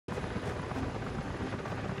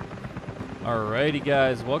Alrighty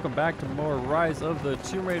guys, welcome back to more Rise of the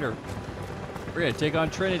Tomb Raider. We're gonna take on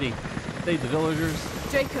Trinity, save the villagers.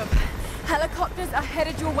 Jacob, helicopters are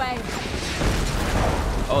headed your way.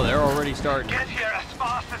 Oh, they're already starting. Get here as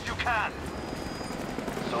fast as you can.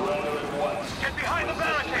 Surrender at once. Get behind the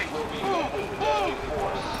barricade. Move!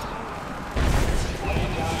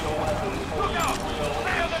 Look out!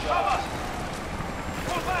 Stay under cover!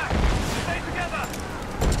 Pull back! Stay together!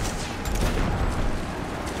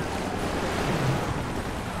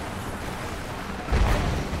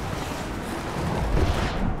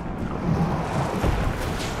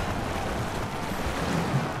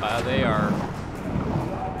 They are.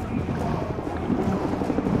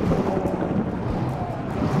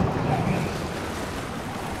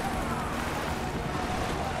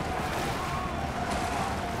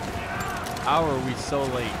 How are we so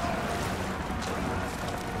late?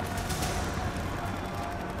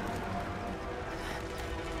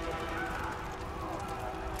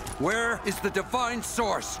 Where is the divine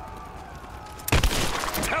source?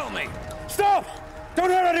 Tell me! Stop!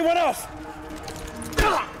 Don't hurt anyone else!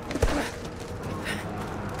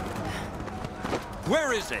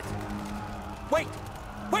 Where is it? Wait!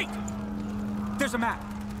 Wait! There's a map.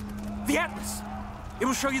 The Atlas. It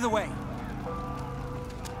will show you the way.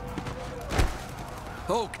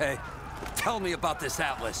 Okay. Tell me about this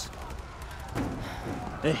Atlas.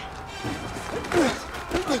 Hey.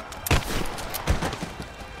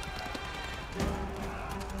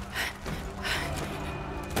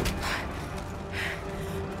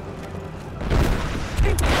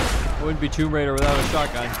 Wouldn't be Tomb Raider without a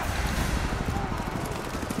shotgun.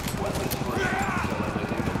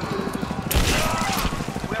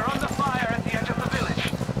 We're under fire at the edge of the village.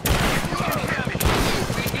 If you can hear me,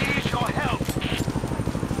 we need your help.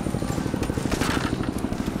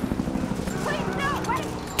 Wait, no, wait!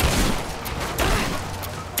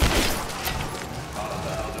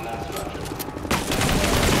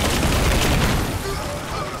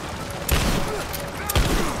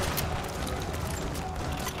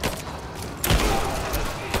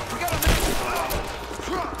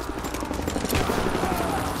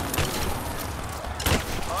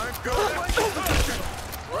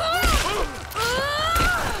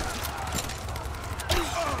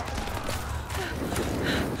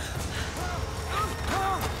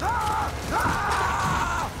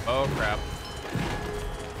 Oh crap.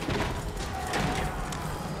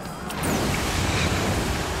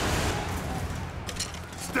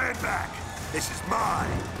 Stand back! This is mine!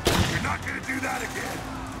 You're not gonna do that again!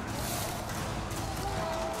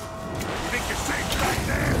 You think you're safe back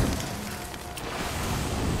there?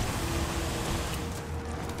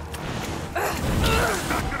 It's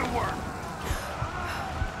not gonna work!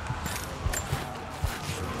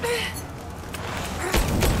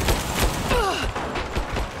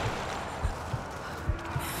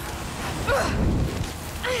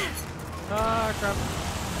 Ah crap.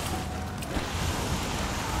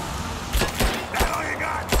 That all you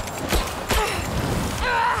got?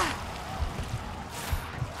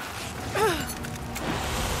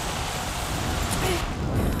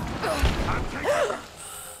 I'm taking...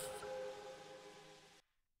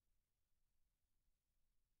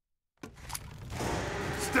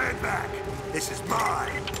 Stand back! This is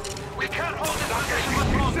mine! We can't hold this Not position gonna much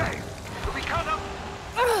keep you longer. safe! We can't...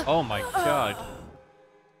 Oh my god.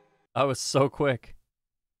 That was so quick.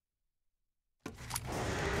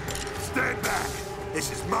 Stand back! This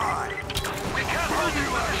is mine! We can't hold this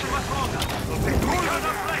position much longer. We'll take We more of cannot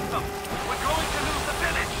that! fight them. We're going to lose the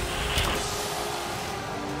village.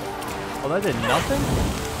 Oh, that did nothing?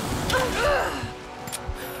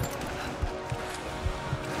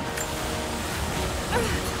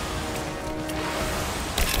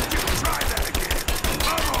 Try that again!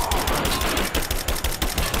 Come on!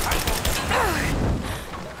 I won't stop it!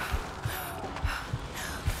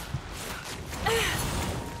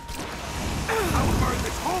 I will burn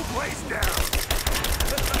this whole place down!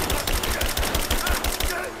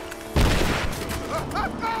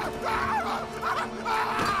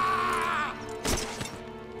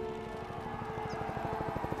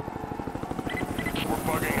 We're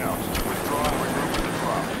bugging out. Withdraw and regroup at the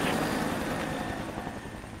drop.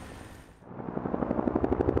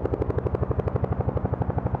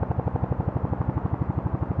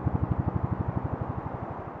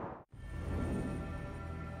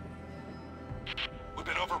 We've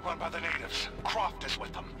been overrun by the natives. Croft is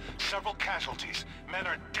with them. Several casualties. Men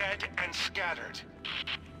are dead and scattered.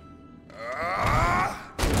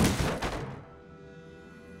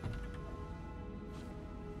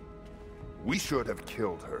 We should have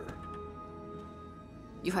killed her.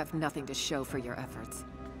 You have nothing to show for your efforts.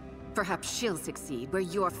 Perhaps she'll succeed where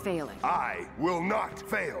you're failing. I will not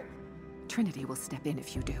fail. Trinity will step in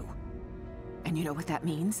if you do. And you know what that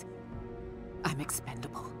means? I'm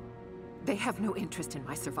expendable. They have no interest in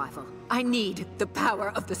my survival. I need the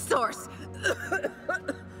power of the Source.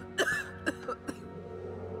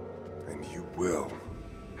 And you will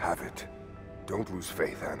have it. Don't lose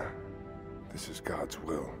faith, Anna. This is God's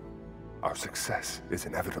will. Our success is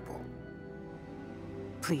inevitable.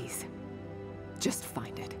 Please, just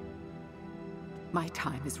find it. My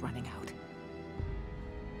time is running out.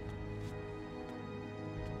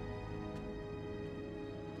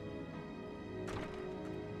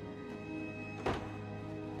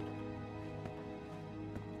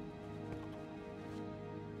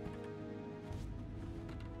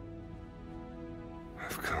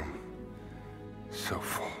 I've come so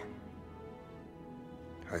far.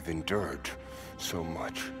 I've endured so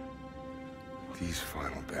much. These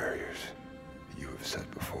final barriers you have set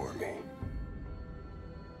before me.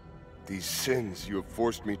 These sins you have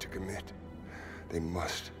forced me to commit, they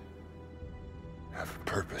must have a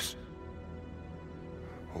purpose.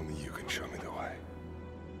 Only you can show me the way.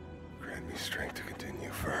 Grant me strength to continue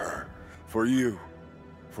for her, for you,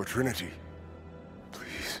 for Trinity.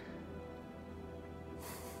 Please.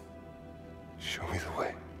 Show me the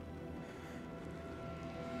way.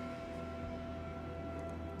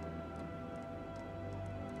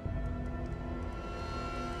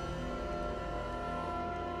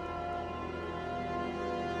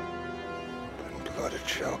 Blood it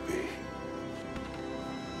shall be.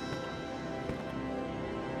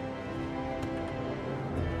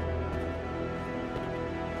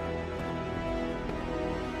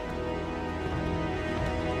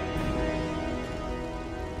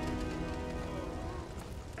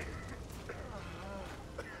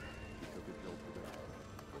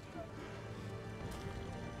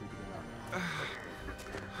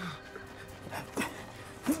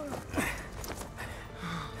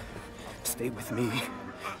 Stay with me.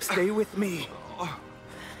 Stay with me.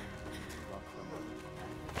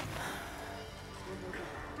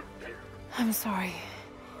 I'm sorry.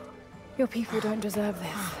 Your people don't deserve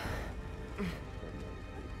this.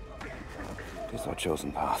 It is our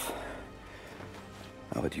chosen path.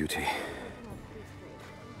 Our duty.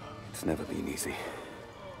 It's never been easy.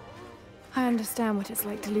 I understand what it's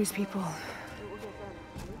like to lose people.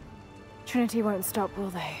 Trinity won't stop, will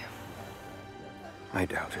they? I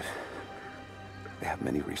doubt it. They have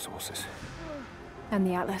many resources. And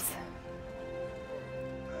the Atlas?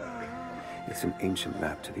 It's an ancient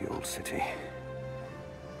map to the old city.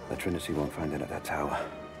 The Trinity won't find it at that tower.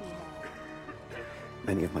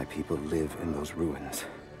 Many of my people live in those ruins.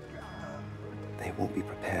 They won't be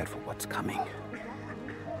prepared for what's coming.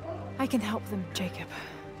 I can help them, Jacob.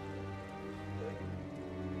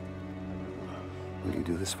 Will you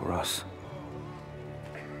do this for us?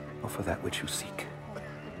 Or for that which you seek?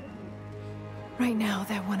 Right now,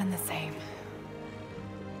 they're one and the same.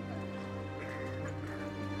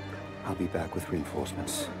 I'll be back with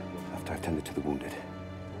reinforcements after I've tended to the wounded.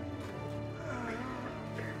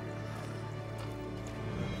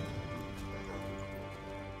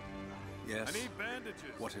 Yes? I need bandages.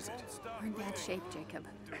 What is it? We're in bad shape, Jacob.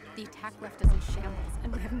 The attack left us in shambles,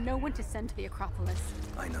 and we have no one to send to the Acropolis.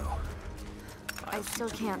 I know. I still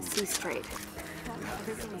can't see straight.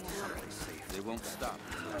 They won't stop.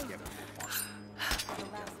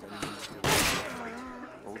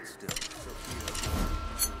 Hold still.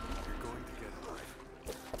 You're going to get alive.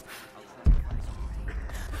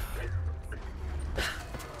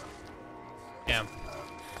 Damn.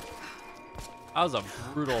 That was a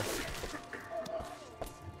brutal.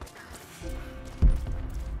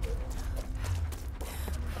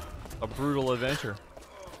 A brutal adventure.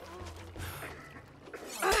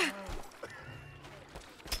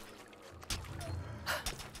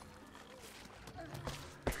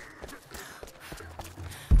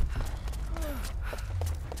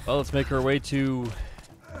 Well, let's make our way to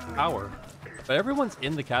tower. But everyone's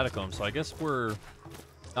in the catacombs, so I guess we're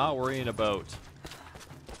not worrying about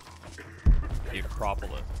the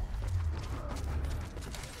Acropolis.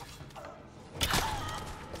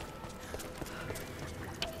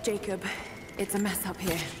 Jacob, it's a mess up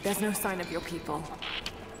here. There's no sign of your people.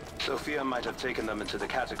 Sophia might have taken them into the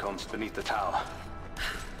catacombs beneath the tower.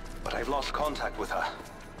 But I've lost contact with her.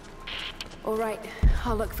 All right,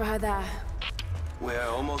 I'll look for her there. We're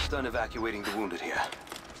almost done evacuating the wounded here.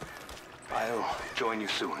 I'll join you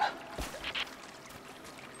soon.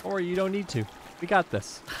 Or you don't need to. We got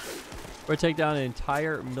this. We're gonna take down an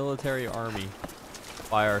entire military army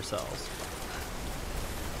by ourselves.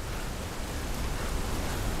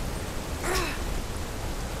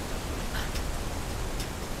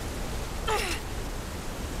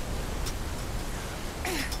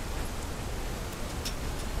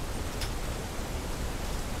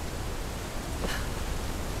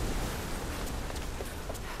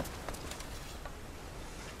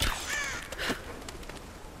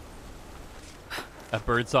 That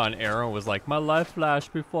bird saw an arrow and was like, my life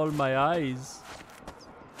flashed before my eyes.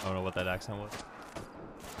 I don't know what that accent was.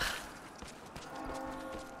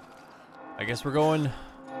 I guess we're going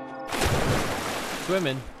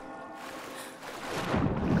swimming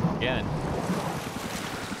again.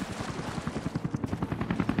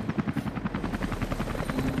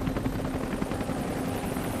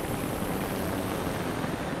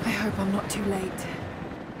 I hope I'm not too late.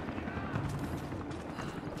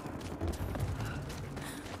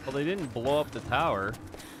 Well, they didn't blow up the tower.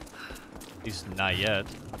 At least not yet.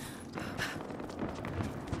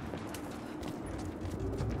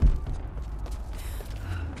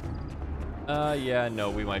 Yeah, no,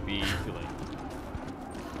 we might be too late.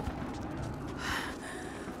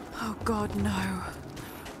 Oh God, no.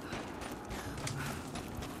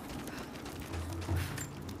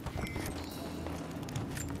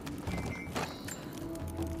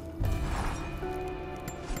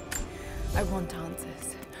 I want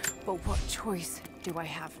answers, but what choice do I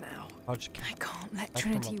have now? I can't let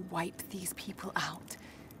Trinity wipe these people out.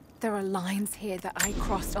 There are lines here that I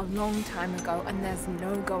crossed a long time ago, and there's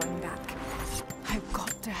no going back. I've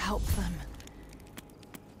got to help them.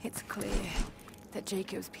 It's clear that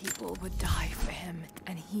Jacob's people would die for him,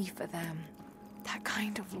 and he for them. That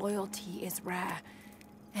kind of loyalty is rare,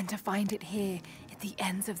 and to find it here at the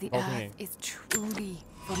ends of the earth is truly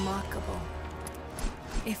remarkable.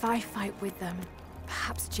 If I fight with them,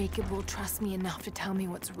 perhaps Jacob will trust me enough to tell me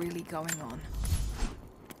what's really going on.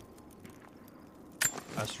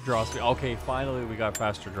 Faster draw speed. Okay, finally we got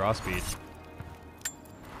faster draw speed.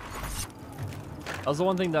 That was the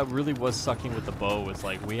one thing that really was sucking with the bow, was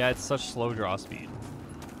like we had such slow draw speed.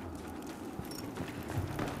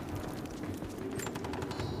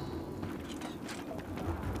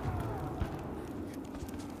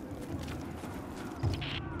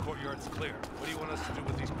 The courtyard's clear. What do you want us to do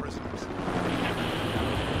with these prisoners?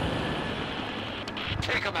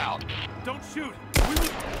 Take them out. Don't shoot!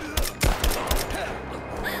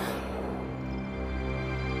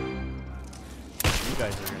 You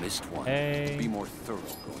guys are Missed one. Hey. Be more thorough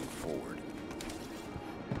going forward.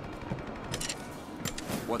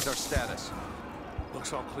 What's our status?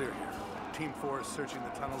 Looks all clear here. Team 4 is searching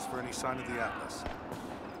the tunnels for any sign of the Atlas.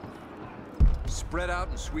 Spread out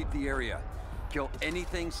and sweep the area. Kill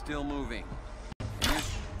anything still moving.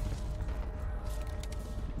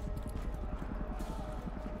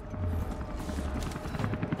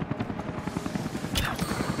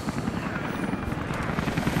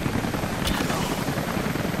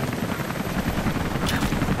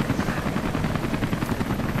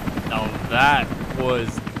 That was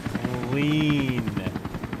clean.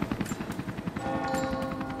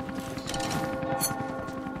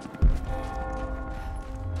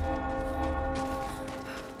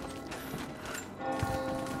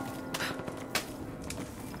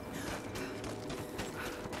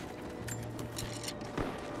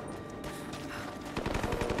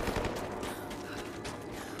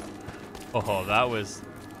 Oh, that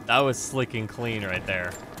was slick and clean right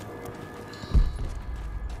there.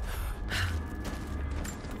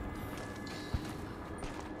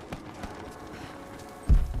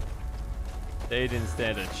 They didn't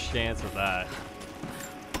stand a chance with that.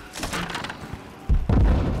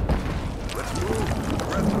 Let's move. The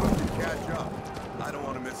rest of them can catch up. I don't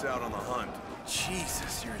want to miss out on the hunt.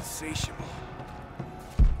 Jesus, you're insatiable.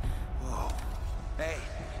 Whoa. Hey,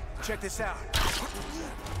 check this out.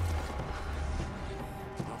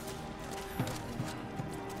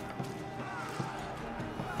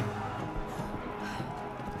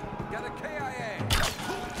 Got a KIA.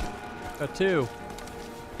 Got two.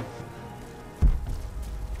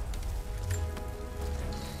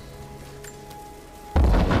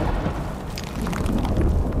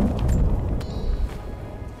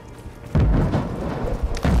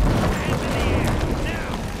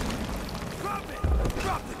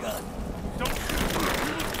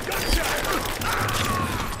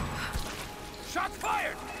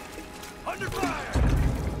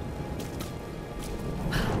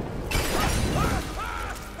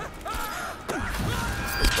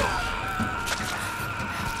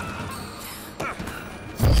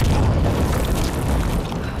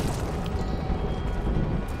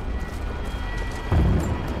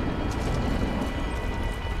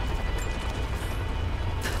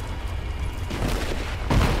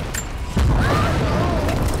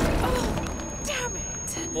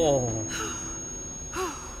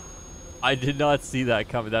 I did not see that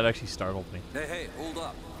coming. That actually startled me. Hey, hold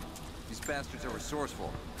up. These bastards are resourceful.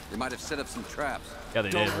 They might have set up some traps. Yeah,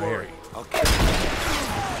 they did. Don't Right worry. here. I'll catch you.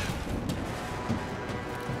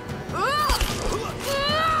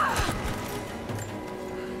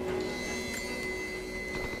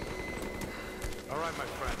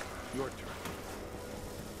 your turn.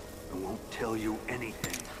 I won't tell you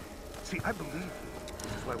anything. See, I believe you.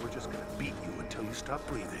 That's why we're just gonna beat you until you stop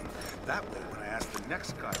breathing. That way, when I ask the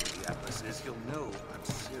next guy where the Atlas is, he'll know I'm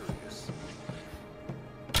serious.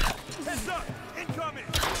 Heads up! Incoming!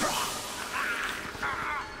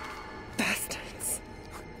 Bastards.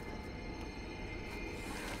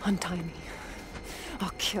 Untie me.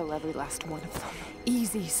 I'll kill every last one of them.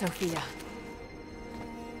 Easy, Sophia.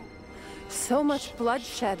 So much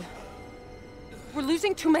bloodshed. We're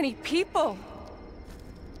losing too many people.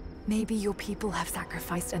 Maybe your people have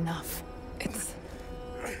sacrificed enough. It's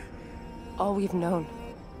all we've known.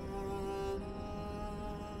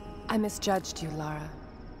 I misjudged you, Lara.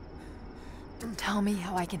 Tell me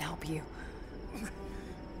how I can help you.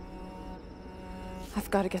 I've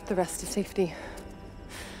got to get the rest to safety.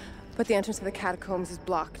 But the entrance to the catacombs is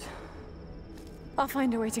blocked. I'll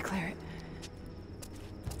find a way to clear it.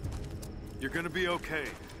 You're gonna be okay.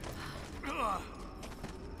 I'm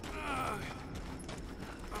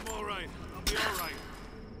all right. I'll be all right.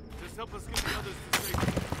 Just help us get the others to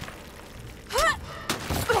safety.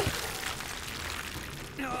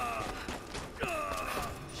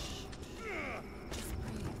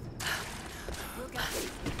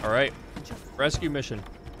 All right, rescue mission.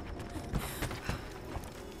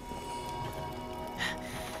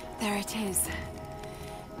 There it is.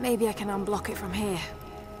 Maybe I can unblock it from here.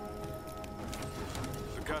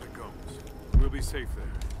 The catacombs. We'll be safe there.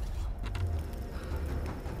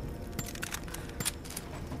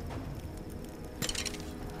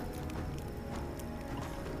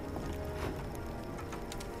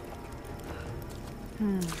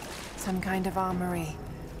 Some kind of armory.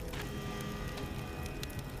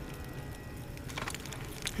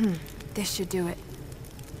 This should do it.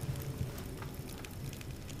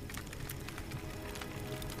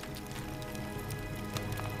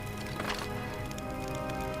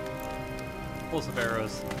 Explosive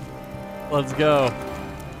arrows. Let's go.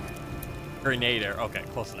 Grenade arrow. Okay,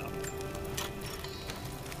 close enough.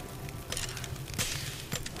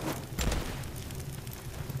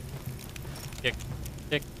 Kick.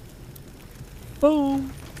 Kick.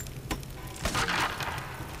 Boom.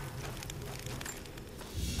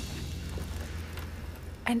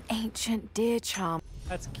 An ancient deer charm.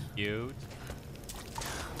 That's cute.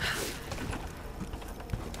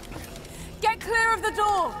 Get clear of the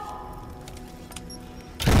door!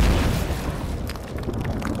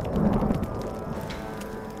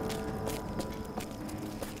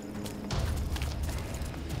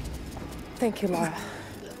 Thank you, Lara.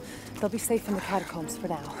 They'll be safe in the catacombs for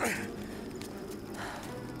now.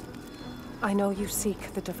 I know you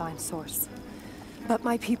seek the Divine Source, but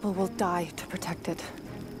my people will die to protect it.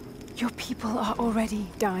 Your people are already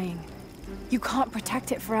dying. You can't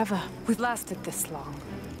protect it forever. We've lasted this long.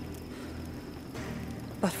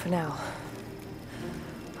 But for now,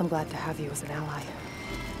 I'm glad to have you as an ally.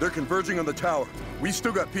 They're converging on the tower. We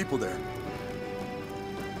still got people there.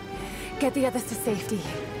 Get the others to safety.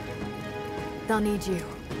 They'll need you.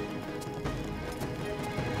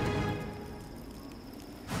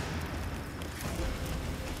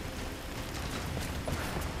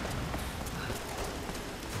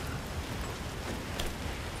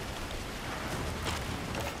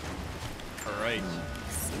 Alright.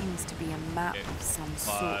 Seems to be a map of some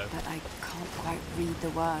sort, but I can't quite read the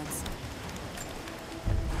words.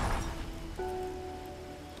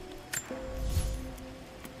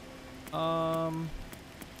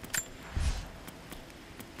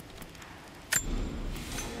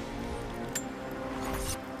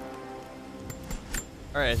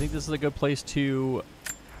 Alright, I think this is a good place to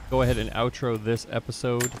go ahead and outro this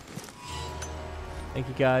episode. Thank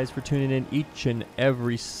you guys for tuning in each and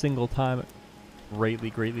every single time. Greatly,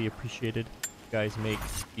 greatly appreciated. You guys make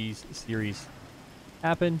these series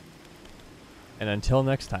happen. And until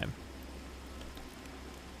next time.